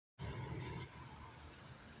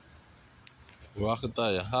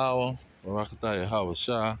Barakatah Yahweh, Barakatah Yahweh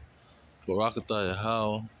Shah, Barakatah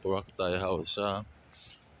Yahweh, Barakatah Yahweh Shah.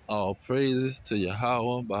 All praises to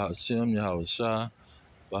Yahweh, Bahashem Yahweh Shah,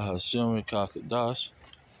 Bahashem Rekakadash.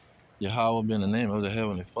 Yahweh be in the name of the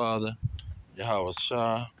Heavenly Father, Yahweh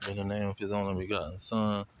Shah be in the name of His only begotten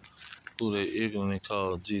Son, who they ignorantly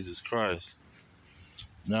call Jesus Christ.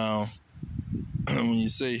 Now, when you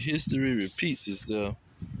say history repeats itself,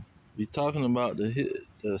 we're talking about the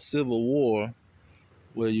Civil War,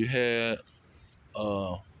 where you had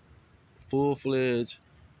full-fledged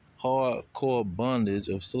hardcore bondage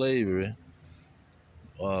of slavery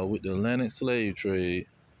with the Atlantic slave trade,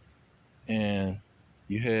 and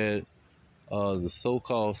you had the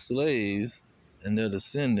so-called slaves and their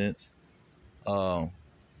descendants uh,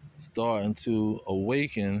 starting to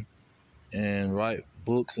awaken and write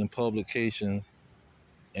books and publications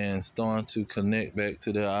and starting to connect back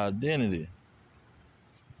to their identity.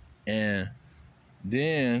 And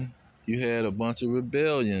then you had a bunch of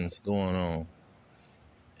rebellions going on.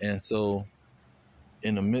 And so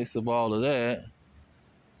in the mix of all of that,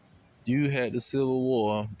 you had the Civil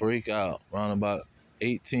War break out around about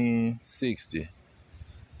 1860.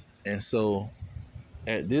 And so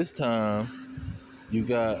at this time, you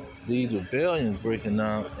got these rebellions breaking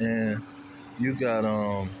out, and you got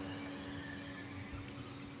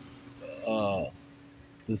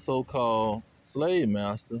the so-called slave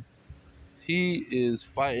master. He is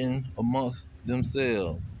fighting amongst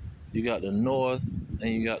themselves. You got the North and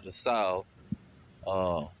you got the South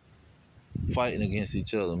uh, fighting against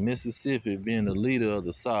each other. Mississippi being the leader of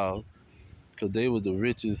the South, because they were the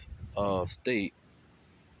richest state,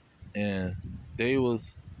 and they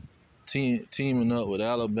was teaming up with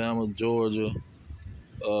Alabama, Georgia,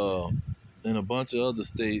 and a bunch of other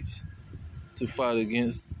states to fight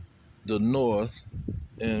against the North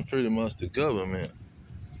and pretty much the government.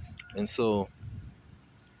 And so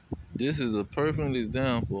this is a perfect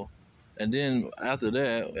example. And then after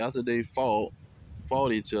that, after they fought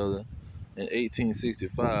each other in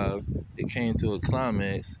 1865, it came to a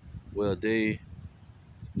climax where they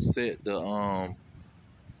set the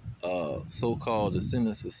so-called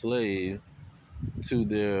descendants of slaves to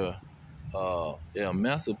they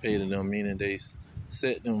emancipated them, meaning they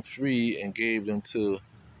set them free and gave them to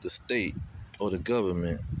the state or the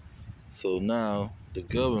government. So now the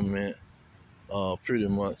government pretty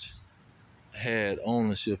much had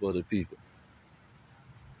ownership of the people.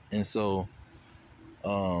 And so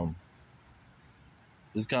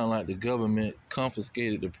it's kind of like the government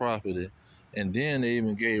confiscated the property, and then they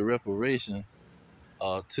even gave reparations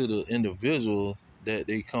to the individuals that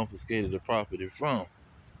they confiscated the property from.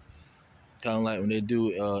 Kind of like when they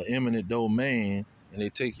do eminent domain, and they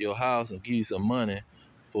take your house and give you some money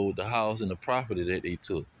for the house and the property that they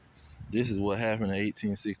took. This is what happened in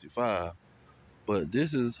 1865. But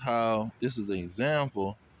this is an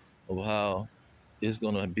example of how it's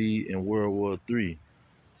going to be in World War III.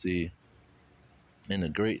 See, in the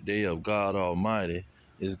great day of God Almighty,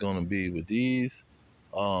 is going to be with these,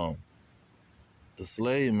 the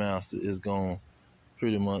slave master is going to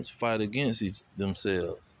pretty much fight against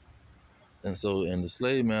themselves. And so, and the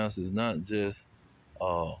slave master is not just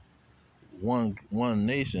one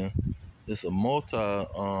nation, it's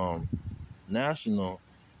a national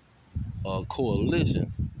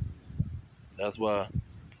coalition. That's why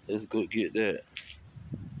let's go get that.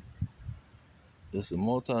 It's a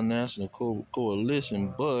multinational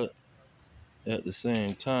coalition, but at the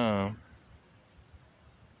same time,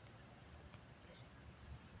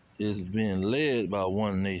 it's being led by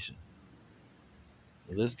one nation.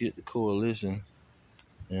 Let's get the coalition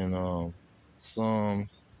in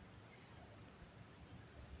Psalms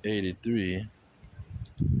 83.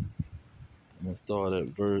 I'm gonna start at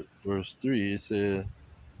verse 3. It says,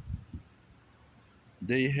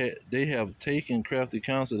 They have taken crafty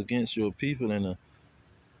counsel against your people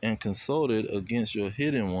and consulted against your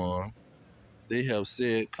hidden ones. They have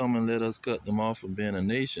said, Come and let us cut them off from being a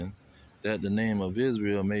nation, that the name of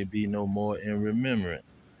Israel may be no more in remembrance.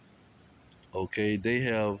 Okay, they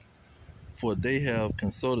have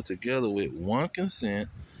consulted together with one consent,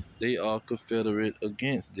 they are confederate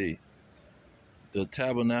against thee. The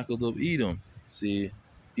tabernacles of Edom. See,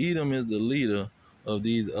 Edom is the leader of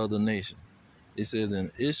these other nations. It says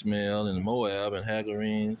in Ishmael and Moab and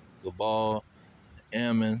Hagarenes, Gabal,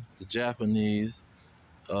 Ammon, the Japanese,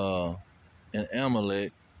 and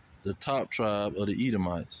Amalek, the top tribe of the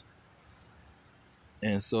Edomites.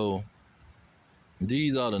 And so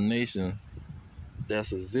these are the nations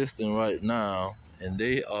that's existing right now, and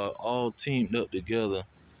they are all teamed up together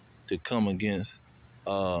to come against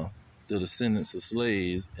the descendants of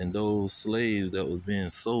slaves and those slaves that was being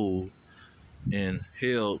sold and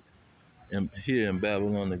held here in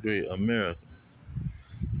Babylon the Great, America.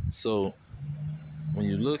 So when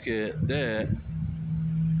you look at that,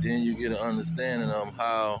 then you get an understanding of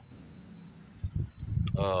how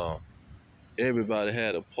uh, everybody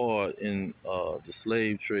had a part in the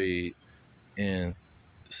slave trade and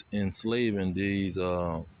enslaving these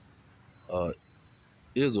uh,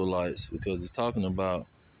 Israelites, because it's talking about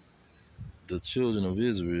the children of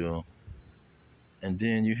Israel. And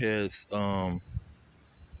then you had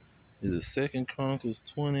is it Second Chronicles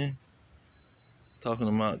 20 talking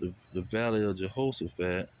about the Valley of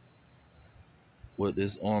Jehoshaphat, what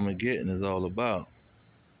this Armageddon is all about.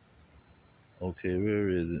 Okay, where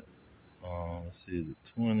is it? Let's see, the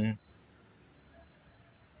 20.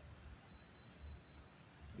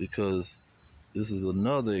 Because this is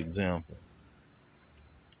another example.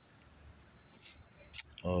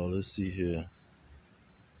 Let's see here.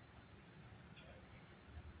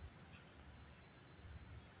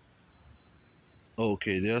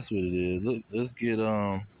 Okay, that's what it is. Look, let's get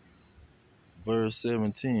verse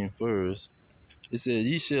 17 first. It says,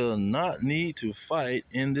 "Ye shall not need to fight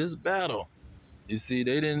in this battle." You see,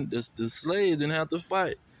 they didn't. The slaves didn't have to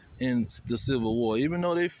fight in the Civil War, even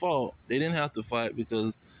though they fought. They didn't have to fight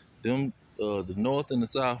because the North and the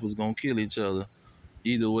South was gonna kill each other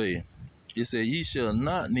either way. It said, "Ye shall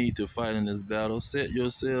not need to fight in this battle. Set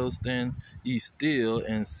yourselves, stand ye still,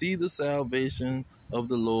 and see the salvation of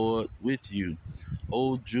the Lord with you.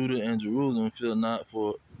 O Judah and Jerusalem, fear not,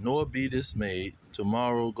 for nor be dismayed.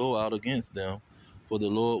 Tomorrow go out against them, for the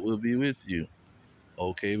Lord will be with you."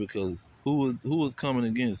 Okay, because who was coming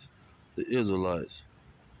against the Israelites?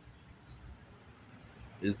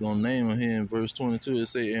 It's gonna name them here in verse 22. It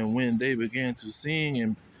say, "And when they began to sing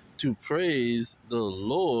and to praise the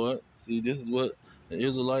Lord," see, this is what the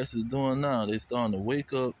Israelites is doing now. They starting to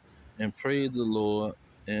wake up and praise the Lord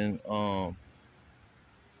and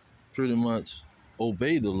pretty much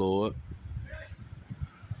obey the Lord.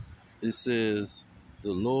 It says,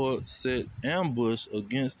 "The Lord set ambush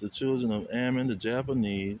against the children of Ammon, the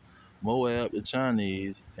Japanese, Moab, the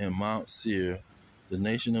Chinese, and Mount Seir, the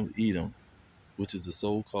nation of Edom," which is the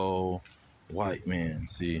so-called white man,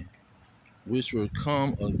 see, "which were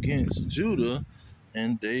come against Judah,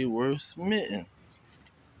 and they were smitten."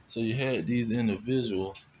 So you had these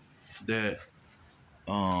individuals that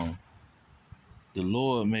the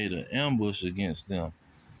Lord made an ambush against them.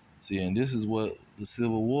 See, and this is what the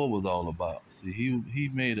Civil War was all about. See, he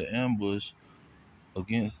made an ambush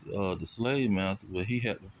against the slave master, but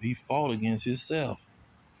he fought against himself.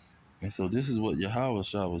 And so this is what Yahweh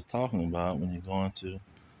Shah was talking about when you're going to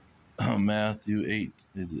Matthew 8,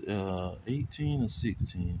 18 or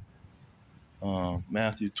 16?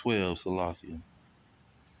 Matthew 12, Salakia.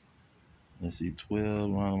 Let's see,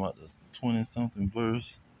 12, around about the 20 something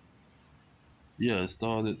verse. Yeah, it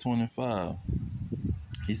starts at 25.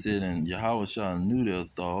 He said, "And Yahweh Shah knew their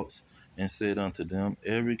thoughts, and said unto them,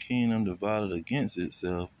 Every kingdom divided against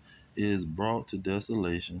itself is brought to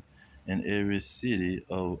desolation, and every city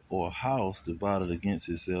or house divided against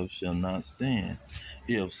itself shall not stand.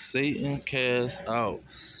 If Satan cast out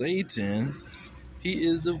Satan, he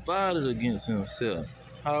is divided against himself.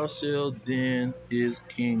 How shall then his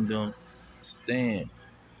kingdom stand?"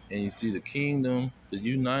 And you see the kingdom, the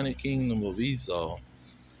united kingdom of Esau,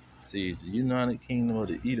 see, the united kingdom of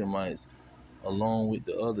the Edomites, along with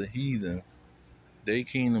the other heathen, their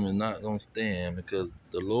kingdom is not going to stand because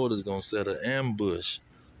the Lord is going to set an ambush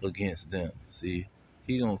against them. See,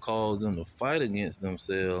 he going to cause them to fight against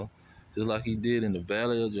themselves, just like he did in the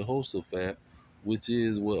Valley of Jehoshaphat, which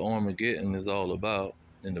is what Armageddon is all about.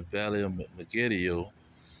 In the Valley of Megiddo,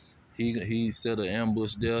 he set an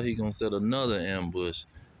ambush there. He going to set another ambush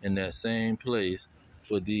in that same place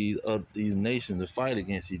for these nations to fight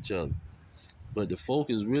against each other. But the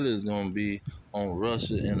focus really is going to be on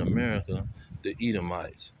Russia and America, the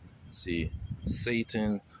Edomites. See,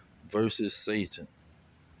 Satan versus Satan.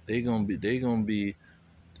 They gonna be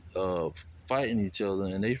fighting each other,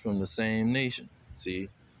 and they from the same nation. See,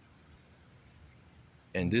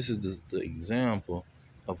 and this is the example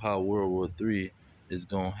of how World War III is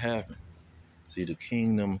gonna happen. See, the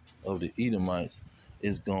kingdom of the Edomites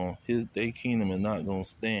is their kingdom is not gonna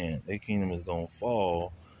stand. Their kingdom is gonna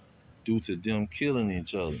fall due to them killing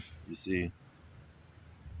each other. You see.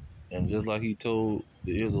 And just like he told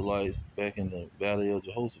the Israelites back in the Valley of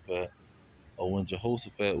Jehoshaphat, or when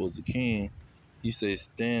Jehoshaphat was the king, he said,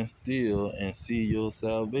 "Stand still and see your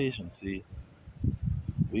salvation." See,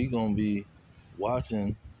 we gonna be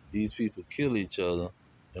watching these people kill each other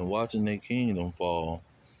and watching their kingdom fall.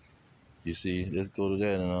 You see, let's go to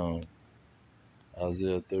that in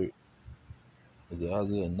Isaiah 30, Is it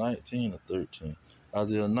Isaiah 19 or 13?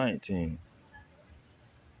 Isaiah 19.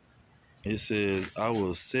 It says, I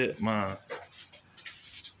will set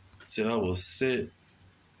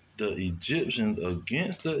the Egyptians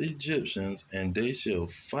against the Egyptians, and they shall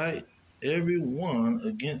fight every one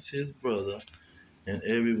against his brother, and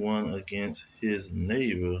every one against his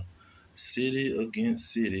neighbor, city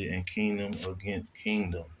against city, and kingdom against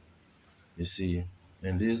kingdom. You see,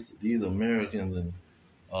 and these Americans and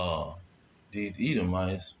these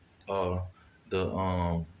Edomites are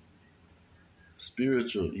the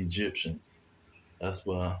spiritual Egyptians. That's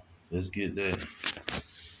why, let's get that.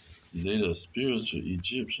 See, they the spiritual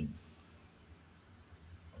Egyptian.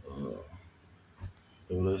 Uh,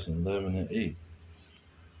 Revelation 11 and 8.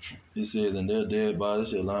 It says, and their dead bodies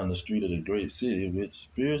shall line the street of the great city, which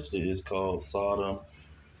spiritually is called Sodom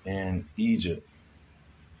and Egypt,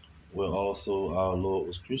 where also our Lord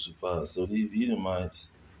was crucified. So these Edomites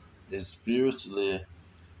is spiritually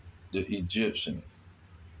the Egyptian.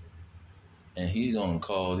 And he's going to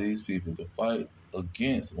call these people to fight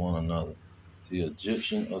against one another. The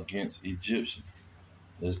Egyptian against Egyptian.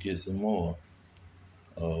 Let's get some more.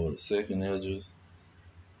 Second Esdras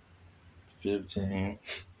 15.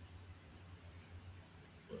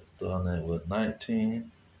 Starting at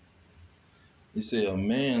 19. He said, a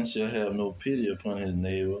man shall have no pity upon his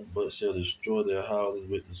neighbor, but shall destroy their houses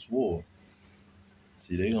with the sword.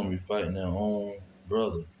 See, they're going to be fighting their own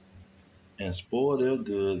brother and spoil their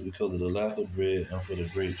goods because of the lack of bread and for the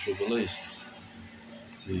great tribulation.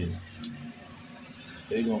 See,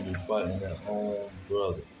 they're going to be fighting their own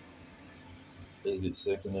brother. Let's get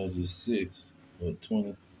Second Esdras 6, or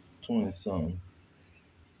 20 something,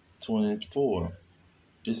 24.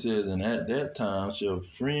 It says, and at that time shall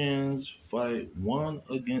friends fight one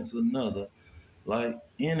against another like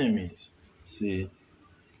enemies. See,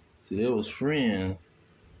 there was friends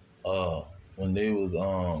when they was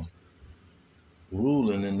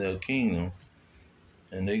ruling in their kingdom,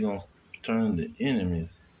 and they gonna turn to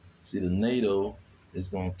enemies. See, the NATO is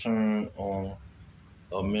gonna turn on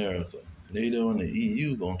America. NATO and the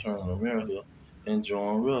EU gonna turn on America and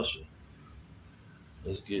join Russia.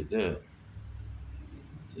 Let's get that.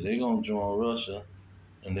 So they gonna join Russia,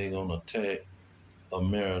 and they gonna attack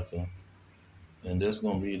America, and that's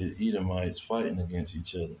gonna be the Edomites fighting against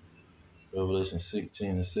each other. Revelation 16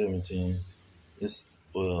 and 17. It's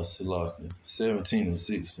Salaki 17 and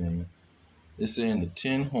 16. It's saying the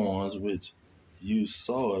 10 horns which you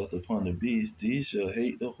saweth upon the beast, these shall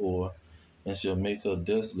hate the whore, and shall make her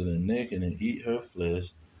desolate and naked, and eat her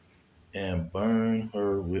flesh, and burn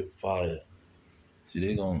her with fire. See,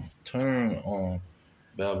 they're gonna turn on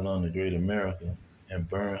Babylon the Great America and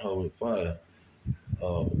burn her with fire.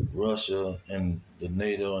 Russia and the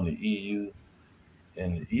NATO and the EU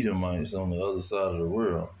and the Edomites on the other side of the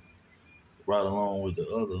world, right along with the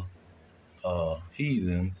other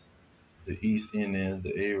heathens, the East Indians,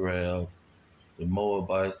 the Arabs, the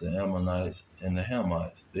Moabites, the Ammonites, and the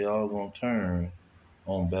Hamites. They all gonna turn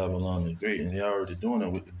on Babylon the Great, and they're already doing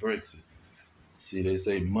it with the Brexit. See, they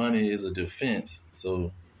say money is a defense,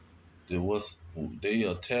 so they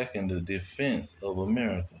attacking the defense of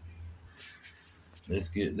America. Let's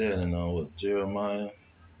get that in what Jeremiah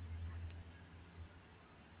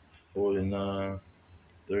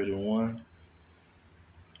 49:31.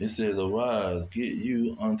 It says, arise, get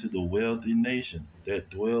you unto the wealthy nation that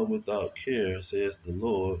dwell without care, says the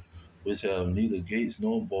Lord, which have neither gates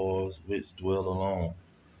nor bars, which dwell alone.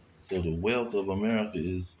 So the wealth of America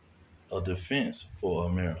is a defense for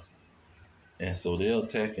America. And so they're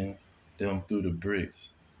attacking them through the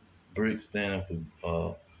BRICS. BRICS standing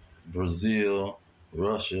for Brazil,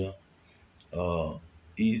 Russia,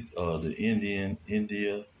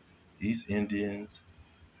 India, East Indians,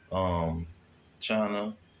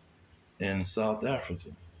 China, and South Africa.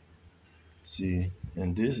 See,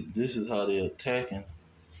 and this is how they're attacking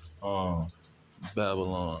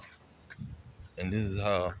Babylon, and this is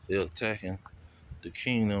how they're attacking the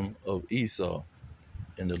kingdom of Esau.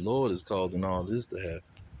 And the Lord is causing all this to happen.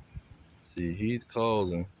 See, he's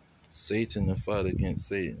causing Satan to fight against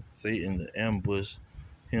Satan, Satan to ambush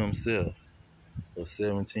himself. For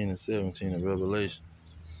 17 and 17 in Revelation,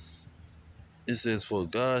 it says, for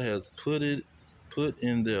God has put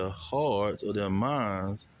in their hearts or their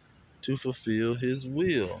minds to fulfill his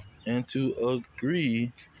will, and to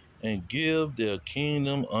agree and give their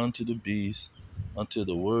kingdom unto the beast, until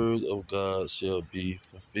the word of God shall be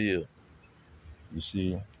fulfilled. You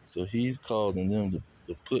see, so he's causing them to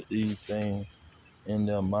put these things in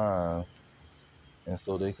their mind, and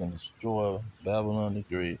so they can destroy Babylon the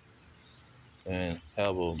Great and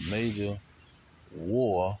have a major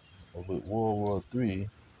war with World War III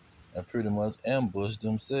and pretty much ambush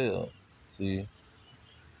themselves. See,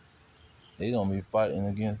 they gonna be fighting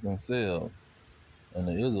against themselves, and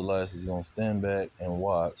the Israelites is gonna stand back and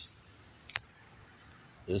watch.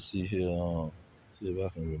 Let's see here. See if I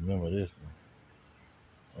can remember this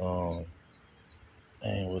one.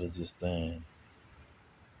 Dang, what is this thing?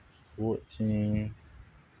 14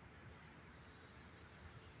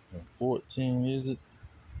 and 14, is it?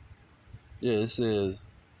 Yeah, it says,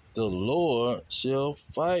 the Lord shall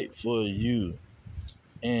fight for you,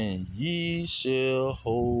 and ye shall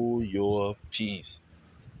hold your peace.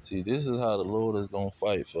 See, this is how the Lord is going to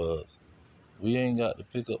fight for us. We ain't got to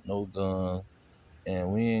pick up no gun,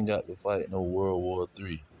 and we ain't got to fight no World War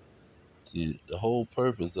III. See, the whole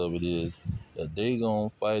purpose of it is that they going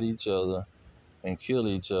to fight each other and kill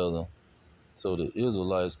each other so the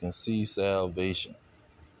Israelites can see salvation.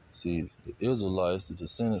 See, the Israelites, the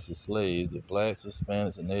descendants of slaves, the blacks,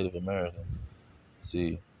 Hispanics, and Native Americans,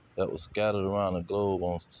 see, that was scattered around the globe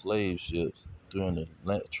on slave ships during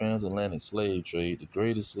the transatlantic slave trade, the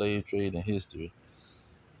greatest slave trade in history,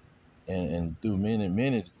 and through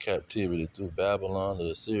many captivity, through Babylon,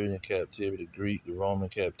 the Assyrian captivity, the Greek, the Roman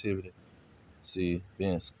captivity, see,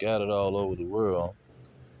 being scattered all over the world.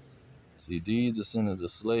 See, these descendants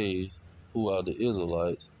of slaves, who are the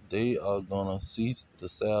Israelites, they are going to see the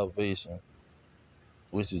salvation,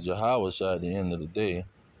 which is Yahweh at the end of the day.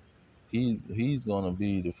 He's going to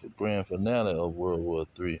be the grand finale of World War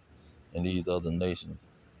III, and these other nations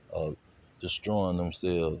destroying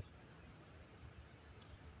themselves.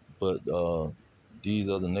 But these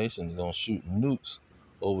other nations are going to shoot nukes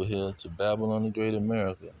over here to Babylon the Great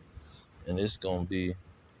America, and it's going to be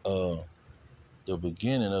the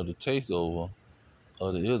beginning of the takeover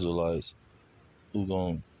of the Israelites. Who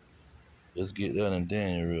going to, let's get that in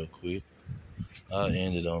Daniel real quick. I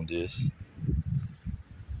ended on this.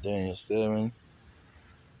 Daniel 7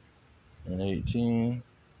 and 18.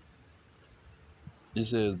 It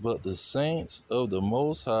says, but the saints of the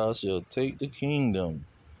Most High shall take the kingdom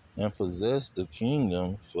and possess the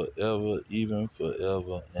kingdom forever, even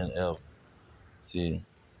forever and ever. See,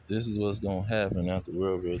 this is what's going to happen after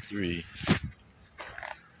World War III.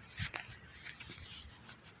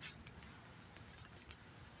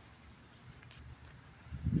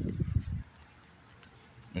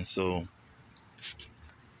 And so,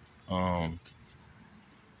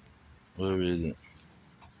 where is it?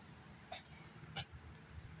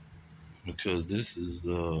 Because this is,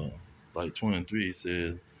 like 23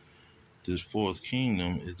 says, this fourth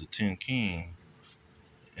kingdom is the 10th king,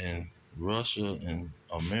 and Russia and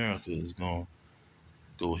America is going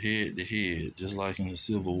to go head to head, just like in the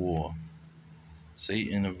Civil War.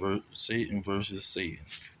 Satan versus Satan.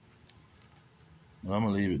 And I'm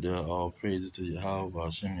going to leave it there. All praises to Yahweh,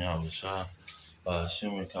 Ba'ashem Yahweh Shah,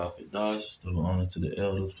 Ba'ashem Kakadash, double honor to the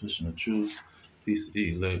elders pushing the truth. Peace to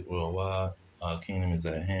the elect worldwide. Our kingdom is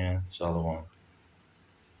at hand. Shalom.